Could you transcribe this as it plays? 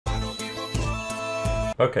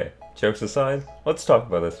Okay, jokes aside, let's talk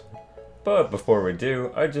about this one. But before we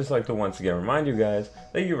do, I'd just like to once again remind you guys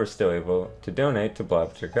that you are still able to donate to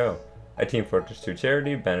Blapature Co., a Team Fortress 2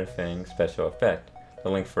 charity benefiting Special Effect.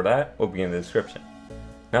 The link for that will be in the description.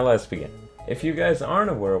 Now let's begin. If you guys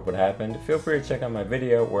aren't aware of what happened, feel free to check out my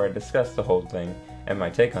video where I discuss the whole thing and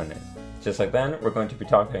my take on it. Just like then, we're going to be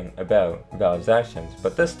talking about Valve's actions,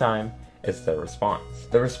 but this time, it's their response.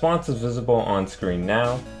 The response is visible on screen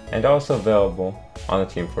now, and also available on the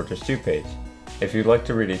Team Fortress 2 page. If you'd like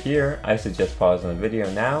to read it here, I suggest pausing the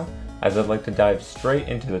video now, as I'd like to dive straight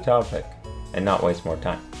into the topic, and not waste more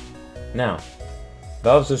time. Now,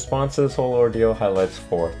 Valve's response to this whole ordeal highlights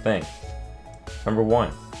 4 things. Number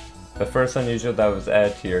 1. The first unusual that was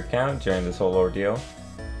added to your account during this whole ordeal,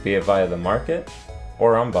 be it via the market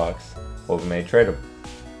or unbox, will be made tradable.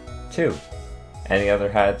 2. Any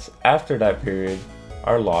other hats after that period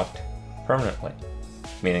are locked permanently,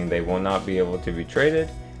 meaning they will not be able to be traded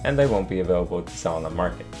and they won't be available to sell on the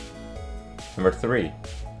market. Number 3.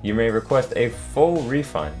 You may request a full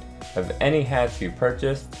refund of any hats you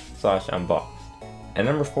purchased/unboxed. And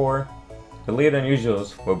number 4. Deleted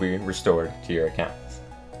unusuals will be restored to your accounts.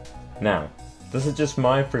 Now, this is just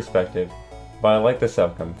my perspective, but I like this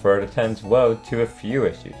outcome for it attends well to a few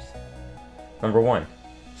issues. Number 1.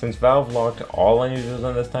 Since Valve locked all unusuals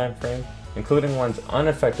in this time frame, including ones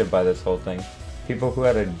unaffected by this whole thing, people who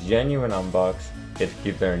had a genuine unbox get to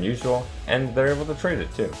keep their unusual, and they're able to trade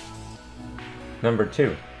it too. Number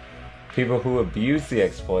 2. People who abuse the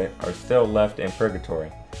exploit are still left in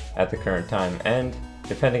purgatory at the current time, and,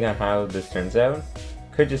 depending on how this turns out,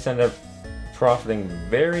 could just end up profiting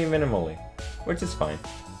very minimally, which is fine.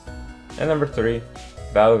 And number 3.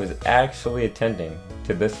 Valve is actually attending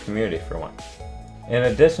to this community for once. In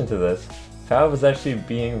addition to this, Valve is actually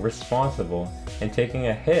being responsible and taking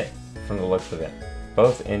a hit from the looks of it,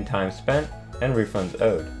 both in time spent and refunds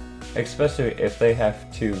owed, especially if they have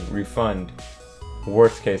to refund,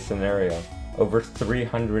 worst case scenario, over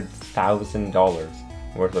 $300,000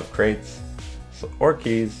 worth of crates or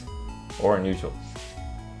keys or unusuals.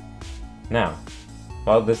 Now,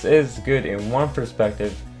 while this is good in one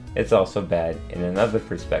perspective, it's also bad in another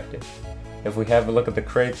perspective. If we have a look at the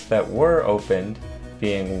crates that were opened,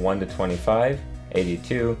 being 1 to 25,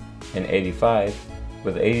 82, and 85,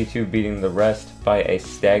 with 82 beating the rest by a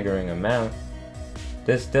staggering amount,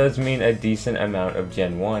 this does mean a decent amount of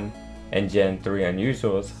Gen 1 and Gen 3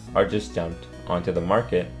 unusuals are just dumped onto the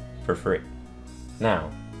market for free. Now,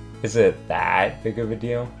 is it that big of a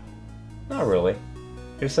deal? Not really.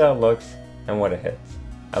 Here's how it looks and what it hits,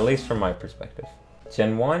 at least from my perspective.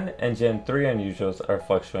 Gen 1 and Gen 3 unusuals are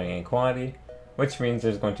fluctuating in quantity, which means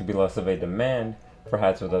there's going to be less of a demand for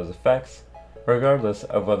hats with those effects, regardless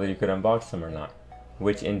of whether you could unbox them or not,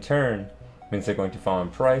 which in turn means they're going to fall in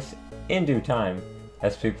price in due time,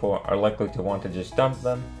 as people are likely to want to just dump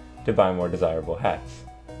them to buy more desirable hats.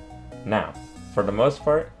 Now, for the most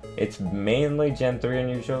part, it's mainly Gen 3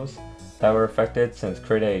 unusuals that were affected, since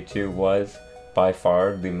Crate A2 was by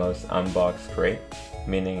far the most unboxed crate,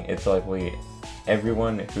 meaning it's likely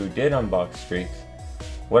everyone who did unbox streaks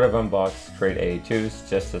would have unboxed Crate A2s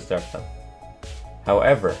just to start them.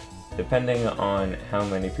 However, depending on how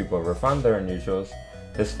many people refund their unusuals,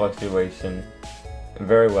 this fluctuation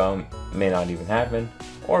very well may not even happen,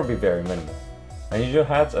 or be very minimal. Unusual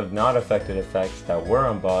hats of not affected effects that were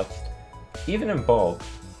unboxed, even in bulk,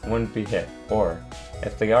 wouldn't be hit, or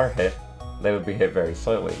if they are hit, they would be hit very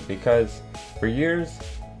slightly, because for years,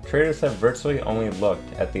 traders have virtually only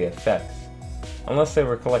looked at the effects, unless they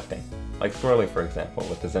were collecting, like Squirrely for example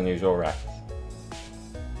with his unusual racks.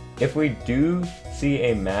 If we do see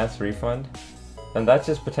a mass refund, then that's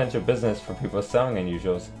just potential business for people selling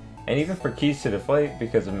unusuals, and even for keys to deflate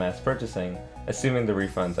because of mass purchasing, assuming the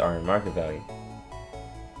refunds are in market value.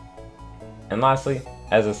 And lastly,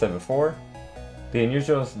 as I said before, the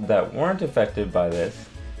unusuals that weren't affected by this,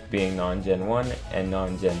 being non-Gen 1 and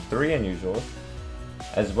non-Gen 3 unusuals,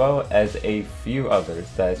 as well as a few others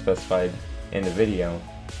that I specified in the video,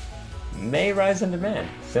 may rise in demand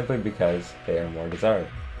simply because they are more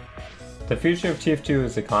desirable. The future of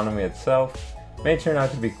TF2's economy itself may turn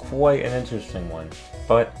out to be quite an interesting one,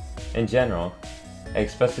 but in general,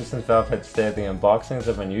 especially since Valve had stated the unboxings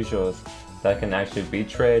of unusuals that can actually be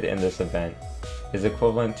traded in this event is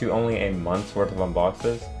equivalent to only a month's worth of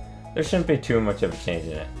unboxes, there shouldn't be too much of a change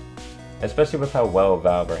in it, especially with how well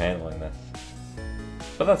Valve are handling this.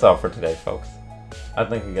 But that's all for today, folks. I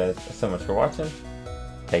thank you guys so much for watching.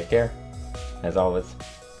 Take care. As always,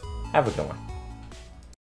 have a good one.